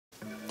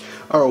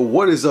Alright,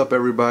 what is up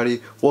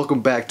everybody?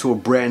 Welcome back to a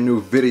brand new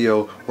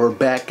video. We're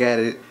back at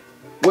it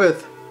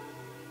with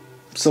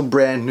some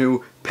brand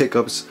new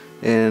pickups,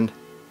 and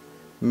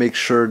make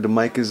sure the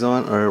mic is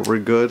on. Alright, we're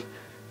good.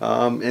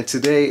 And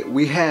today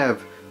we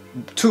have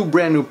two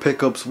brand new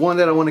pickups. One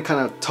that I want to kind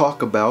of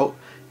talk about,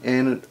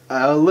 and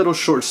a little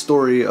short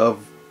story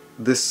of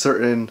this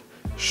certain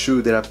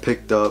shoe that I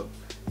picked up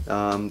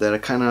that I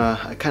kind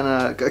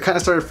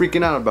of started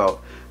freaking out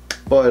about.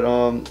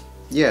 But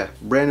yeah,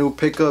 brand new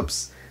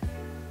pickups.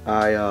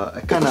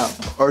 I kind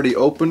of already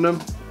opened them,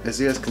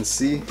 as you guys can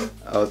see.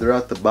 They're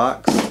out the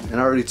box,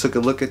 and I already took a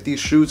look at these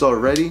shoes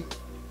already.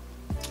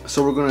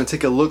 So we're gonna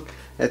take a look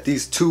at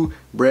these two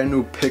brand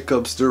new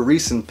pickups. They're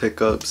recent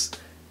pickups,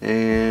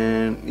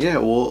 and yeah,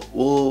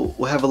 we'll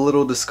have a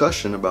little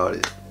discussion about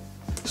it.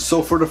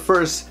 So for the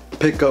first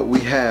pickup we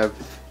have,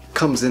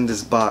 comes in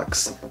this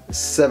box,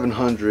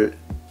 700.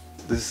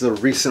 This is a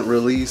recent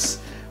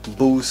release,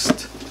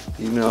 Boost,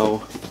 you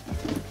know,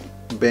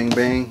 bang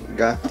bang,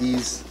 got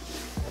these.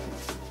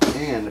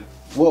 And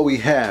what we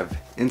have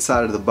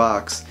inside of the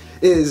box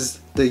is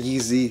the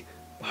Yeezy,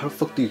 how the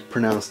fuck do you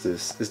pronounce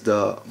this? It's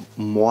the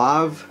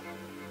Mauve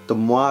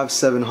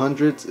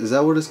 700s. Is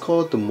that what it's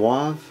called? The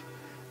Mauve?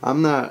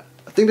 I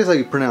think that's how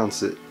you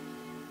pronounce it.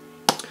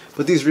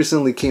 But these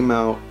recently came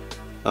out,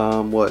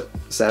 what,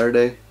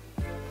 Saturday?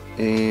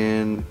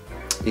 And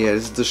yeah,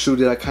 this is the shoe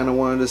that I kind of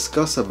want to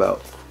discuss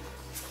about.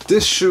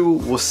 This shoe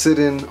was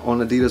sitting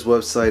on Adidas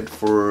website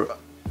for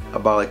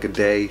about like a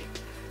day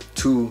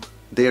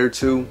or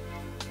two,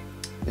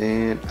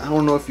 and I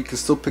don't know if you can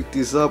still pick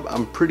these up.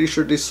 I'm pretty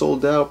sure they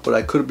sold out, but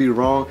I could be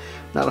wrong.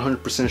 Not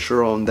 100%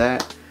 sure on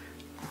that.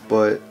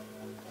 But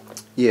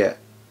yeah,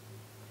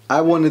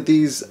 I wanted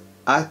these.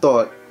 I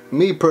thought,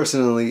 me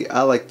personally,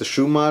 I like the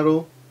shoe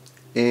model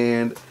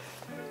and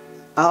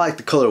I like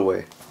the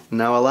colorway.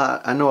 Now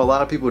I know a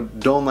lot of people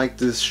don't like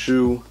this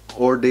shoe,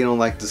 or they don't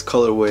like this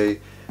colorway.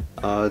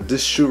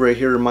 This shoe right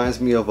here reminds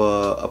me of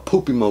a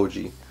poop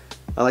emoji.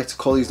 I like to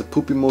call these the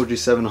poop emoji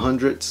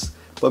 700s.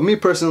 But me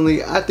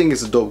personally, I think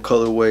it's a dope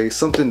colorway,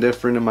 something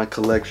different in my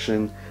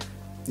collection.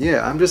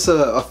 Yeah, I'm just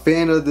a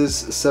fan of this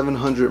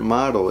 700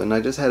 model, and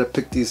I just had to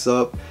pick these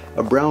up.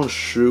 A brown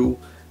shoe.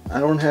 I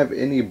don't have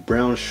any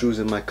brown shoes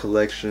in my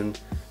collection,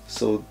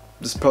 so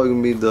this is probably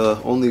gonna be the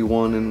only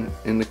one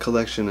in the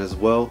collection as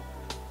well.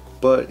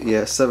 But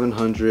yeah,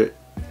 700.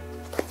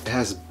 It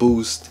has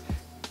Boost,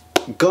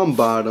 gum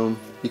bottom.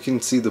 You can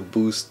see the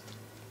Boost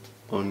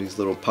on these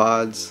little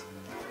pods.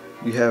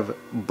 You have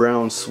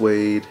brown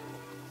suede.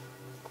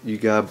 You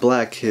got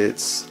black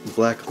hits,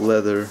 black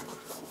leather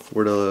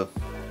where the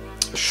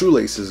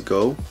shoelaces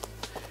go,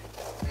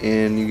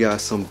 and you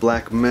got some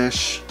black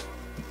mesh.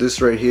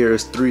 This right here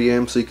is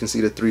 3M, so you can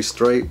see the 3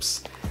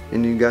 stripes,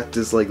 and you got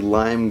this like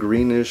lime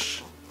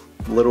greenish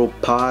little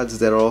pods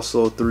that are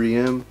also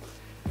 3M.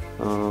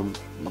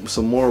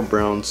 Some more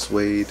brown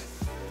suede,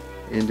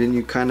 and then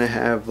you kind of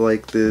have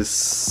like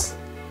this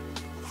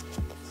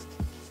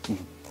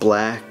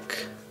black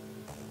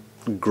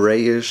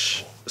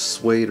grayish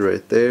suede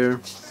right there.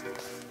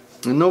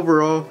 And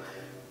overall,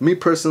 me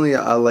personally,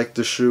 I like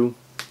the shoe.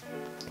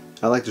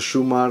 I like the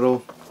shoe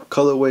model.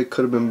 Colorway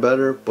could have been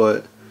better,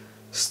 but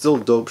still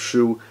dope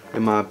shoe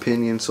in my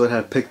opinion. So I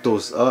had picked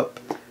those up.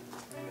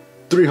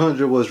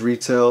 300 was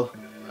retail.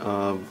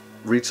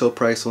 Retail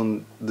price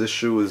on this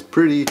shoe is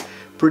pretty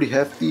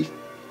hefty,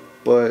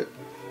 but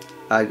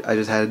I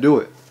just had to do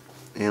it.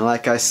 And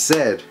like I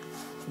said,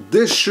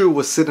 this shoe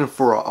was sitting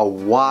for a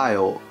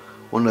while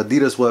on the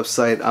Adidas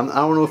website. I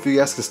don't know if you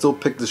guys can still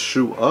pick this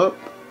shoe up,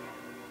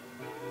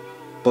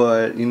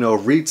 but you know,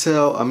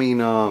 retail,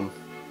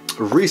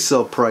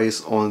 resale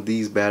price on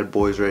these bad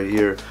boys right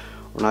here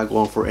are not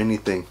going for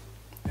anything.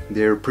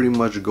 They're pretty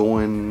much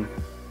going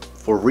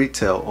for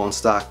retail on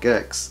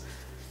StockX.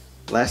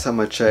 Last time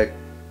I checked,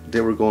 they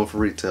were going for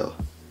retail.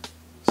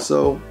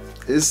 So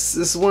this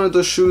is one of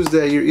those shoes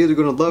that you're either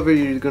gonna love it or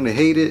you're gonna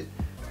hate it.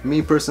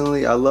 Me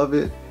personally, I love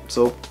it,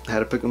 so I had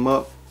to pick them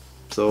up.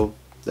 So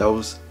that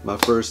was my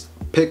first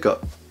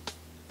pickup.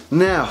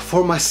 Now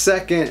for my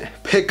second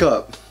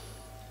pickup.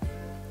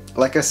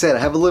 Like I said, I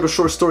have a little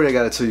short story I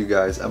gotta tell you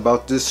guys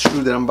about this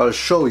shoe that I'm about to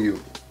show you.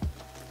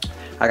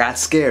 I got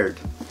scared.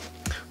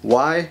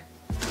 Why?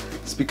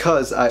 It's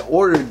because I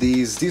ordered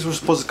these. These were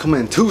supposed to come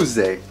in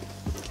Tuesday,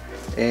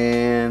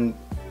 and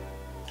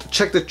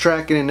checked the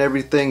tracking and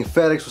everything.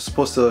 FedEx was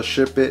supposed to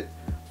ship it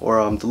or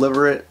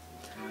deliver it.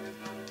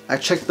 I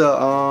checked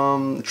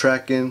the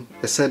tracking.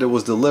 It said it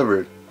was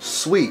delivered.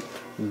 Sweet.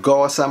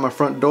 Go outside my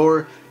front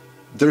door,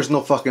 there's no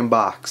fucking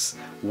box.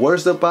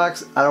 Where's the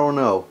box? I don't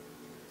know.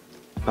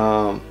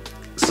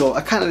 So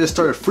I kind of just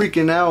started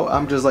freaking out.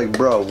 I'm just like,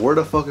 bro, where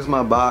the fuck is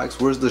my box?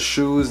 Where's the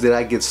shoes? Did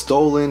I get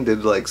stolen?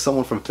 Did like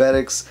someone from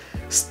FedEx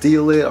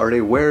steal it? Are they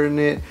wearing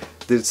it?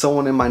 Did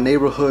someone in my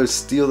neighborhood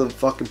steal the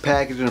fucking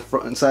package in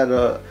front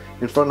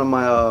of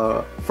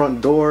my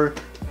front door?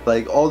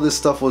 Like, all this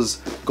stuff was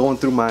going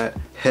through my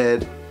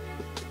head,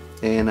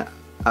 and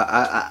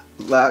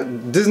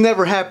this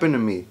never happened to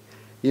me.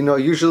 You know,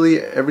 usually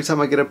every time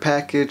I get a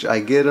package,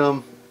 I get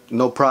them,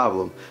 no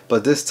problem.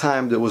 But this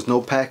time there was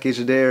no package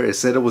there. It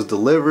said it was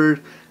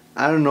delivered.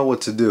 I don't know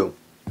what to do.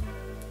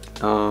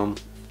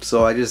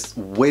 So I just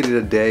waited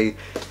a day.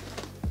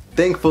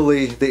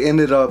 Thankfully they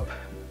ended up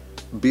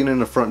being in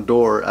the front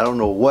door. I don't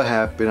know what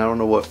happened. I don't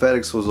know what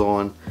FedEx was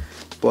on,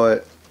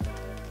 but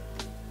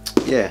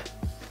yeah,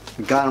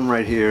 got them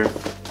right here.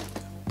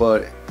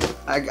 But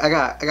I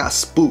got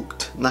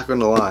spooked, not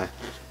gonna lie.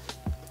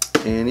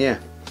 And yeah,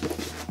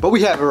 but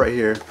we have it right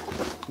here.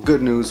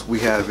 Good news, we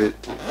have it.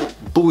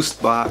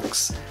 Boost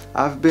box.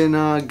 I've been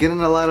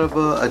getting a lot of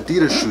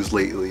Adidas shoes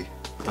lately.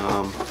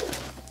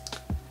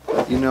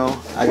 You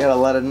know, I got a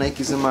lot of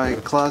Nikes in my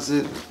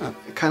closet. I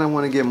kind of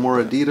want to get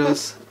more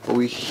Adidas. But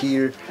we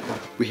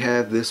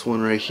have this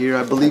one right here.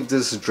 I believe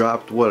this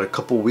dropped, what, a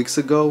couple weeks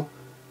ago.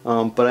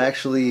 But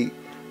actually,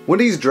 when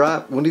these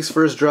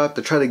first dropped,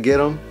 I tried to get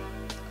them.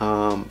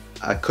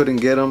 I couldn't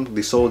get them.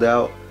 They sold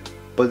out.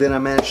 But then I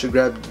managed to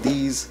grab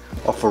these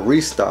off a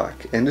restock.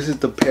 And this is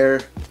the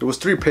pair. There was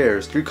three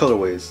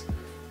colorways.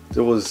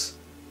 There was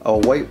a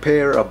white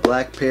pair, a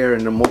black pair,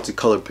 and a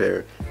multicolored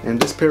pair. And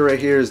this pair right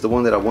here is the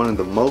one that I wanted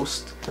the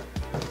most.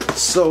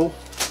 So,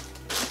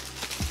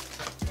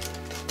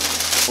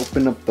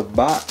 open up the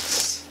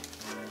box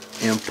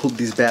and pull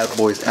these bad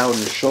boys out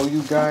and show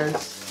you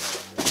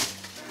guys.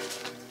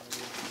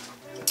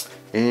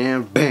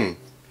 And bang,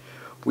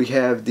 we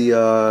have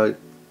the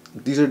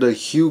these are the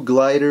Hue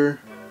Glider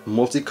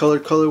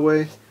multicolored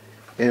colorway.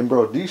 And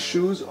bro, these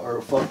shoes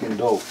are fucking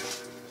dope.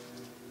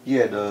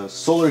 Yeah, the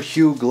Solar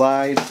Hue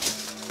Glide.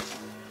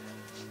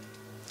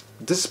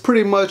 This is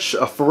pretty much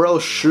a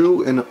Pharrell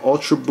shoe in an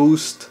Ultra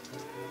Boost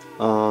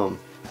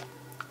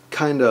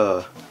kind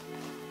of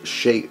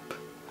shape.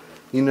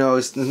 You know,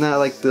 it's not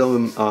like the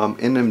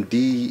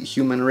NMD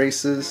Human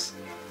Races,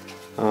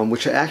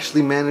 which I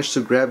actually managed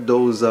to grab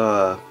those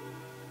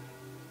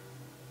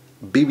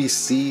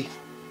BBC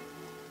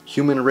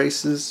Human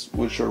Races,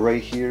 which are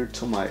right here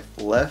to my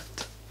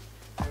left.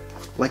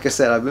 Like I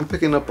said, I've been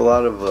picking up a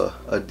lot of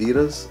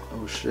Adidas.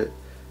 Oh shit.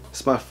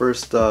 It's my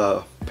first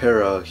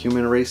pair of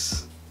Human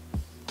Race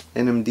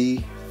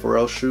NMD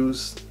Pharrell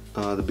shoes.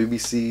 The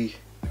BBC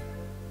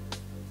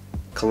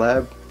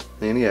collab.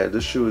 And yeah,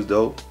 this shoe is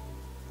dope.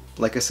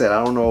 Like I said,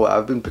 I don't know,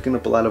 I've been picking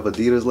up a lot of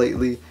Adidas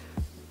lately.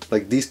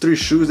 Like these three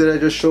shoes that I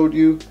just showed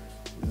you,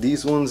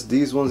 these ones, and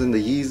the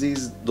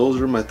Yeezys,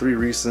 those are my three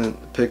recent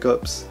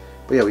pickups.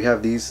 But yeah, we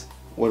have these,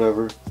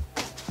 whatever.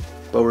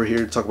 But we're here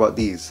to talk about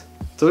these.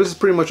 So this is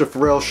pretty much a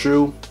Pharrell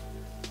shoe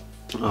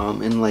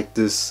in like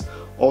this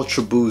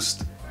Ultra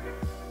Boost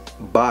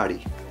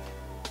body.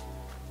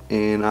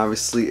 And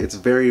obviously it's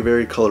very,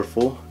 very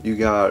colorful. You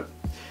got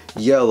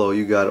yellow,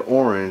 you got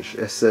orange.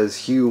 It says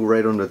Hue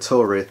right on the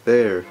toe right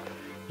there.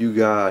 You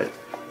got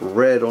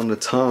red on the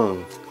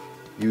tongue.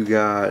 You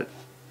got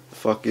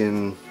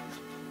fucking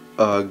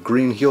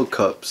green heel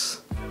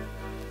cups.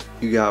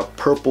 You got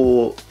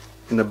purple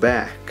in the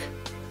back.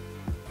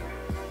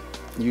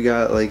 You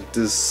got like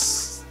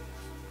this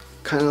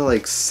kind of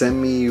like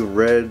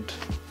semi-red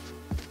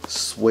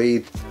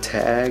suede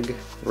tag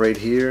right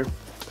here.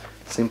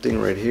 Same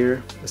thing right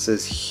here. It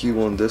says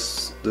Hue on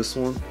this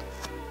one,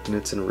 and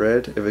it's in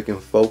red. If it can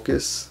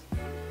focus,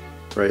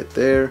 right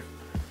there.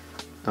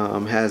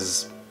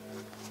 Has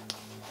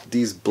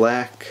these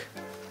black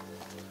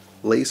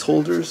lace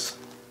holders,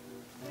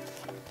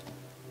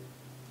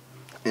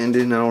 and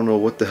then I don't know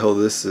what the hell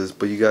this is,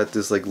 but you got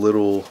this like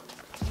little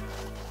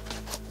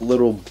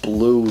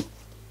blue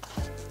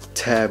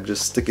tab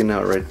just sticking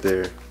out right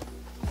there.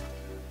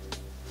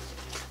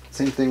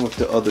 Same thing with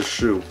the other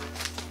shoe.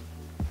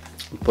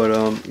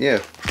 But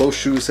yeah, both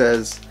shoes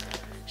has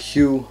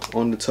Hue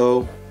on the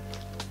toe,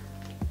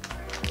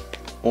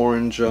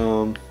 orange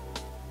on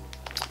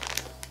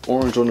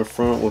the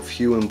front with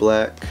Hue and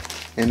black,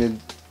 and it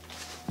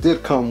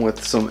did come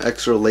with some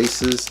extra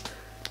laces,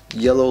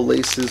 yellow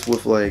laces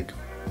with like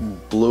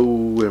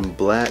blue and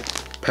black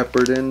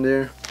peppered in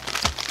there,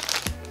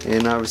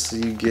 and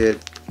obviously you get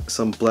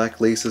some black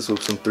laces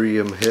with some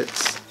 3M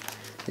hits,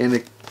 and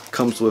it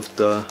comes with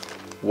the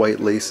white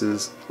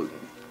laces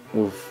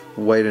with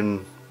white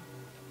and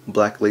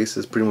black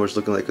laces, pretty much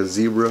looking like a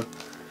zebra.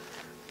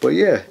 But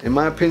yeah, in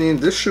my opinion,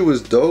 this shoe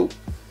is dope,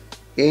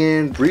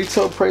 and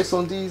retail price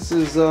on these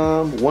is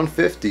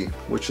 $150,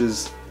 which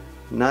is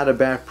not a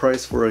bad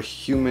price for a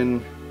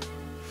Human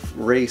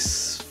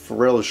Race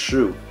Pharrell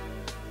shoe.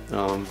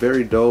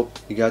 Very dope.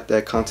 You got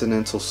that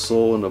continental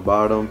sole in the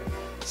bottom.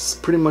 It's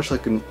pretty much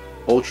like an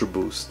Ultra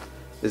Boost.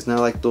 It's not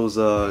like those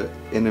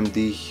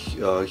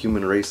NMD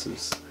Human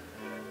Races.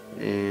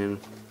 And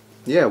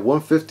yeah,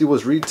 $150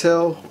 was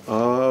retail.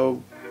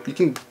 You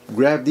can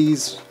grab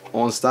these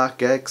on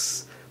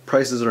StockX.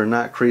 Prices are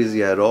not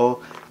crazy at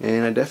all,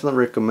 and I definitely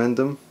recommend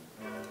them.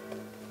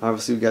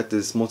 Obviously we got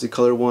this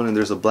multicolored one, and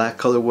there's a black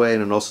colorway,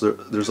 and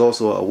then there's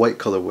also a white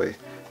colorway,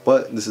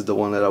 but this is the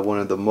one that I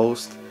wanted the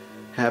most.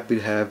 Happy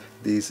to have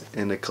these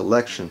in the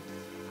collection.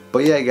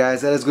 But yeah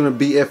guys, that is going to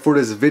be it for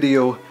this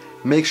video.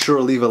 Make sure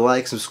to leave a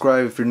like,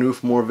 subscribe if you're new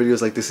for more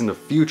videos like this in the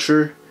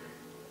future,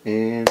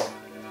 and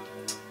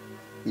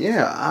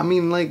yeah, I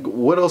mean, like,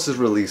 what else is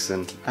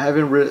releasing? I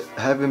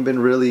haven't been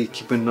really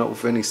keeping up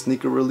with any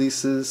sneaker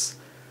releases.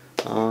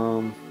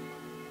 Yeah,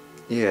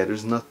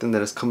 there's nothing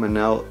that is coming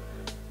out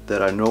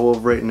that I know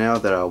of right now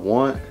that I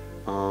want.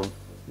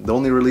 The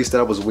only release that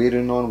I was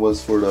waiting on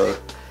was for the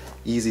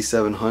Easy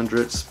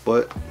 700s,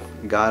 but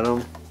got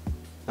them.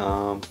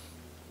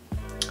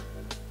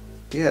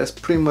 Yeah, that's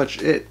pretty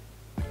much it.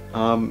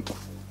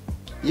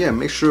 Yeah,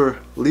 make sure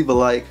leave a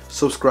like,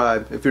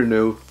 subscribe if you're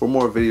new for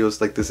more videos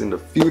like this in the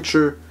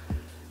future.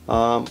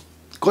 Going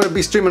to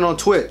be streaming on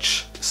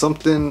Twitch.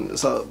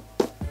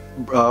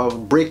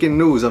 Breaking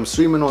news, I'm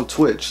streaming on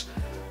Twitch.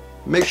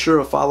 Make sure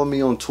to follow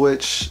me on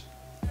Twitch.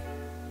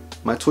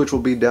 My Twitch will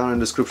be down in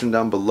the description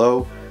down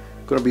below.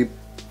 Gonna be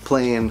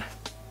playing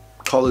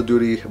Call of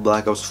Duty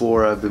Black Ops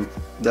 4.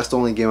 That's the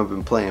only game I've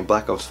been playing.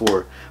 Black Ops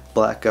 4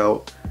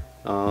 Blackout.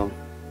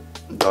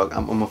 Dog,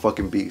 I'm a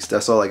fucking beast.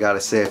 That's all I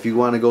gotta say. If you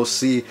want to go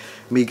see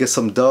me get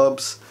some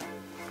dubs,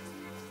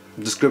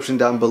 description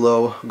down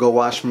below. Go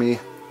watch me.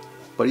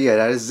 But yeah,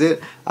 that is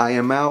it. I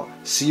am out.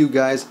 See you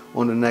guys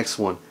on the next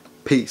one.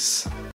 Peace.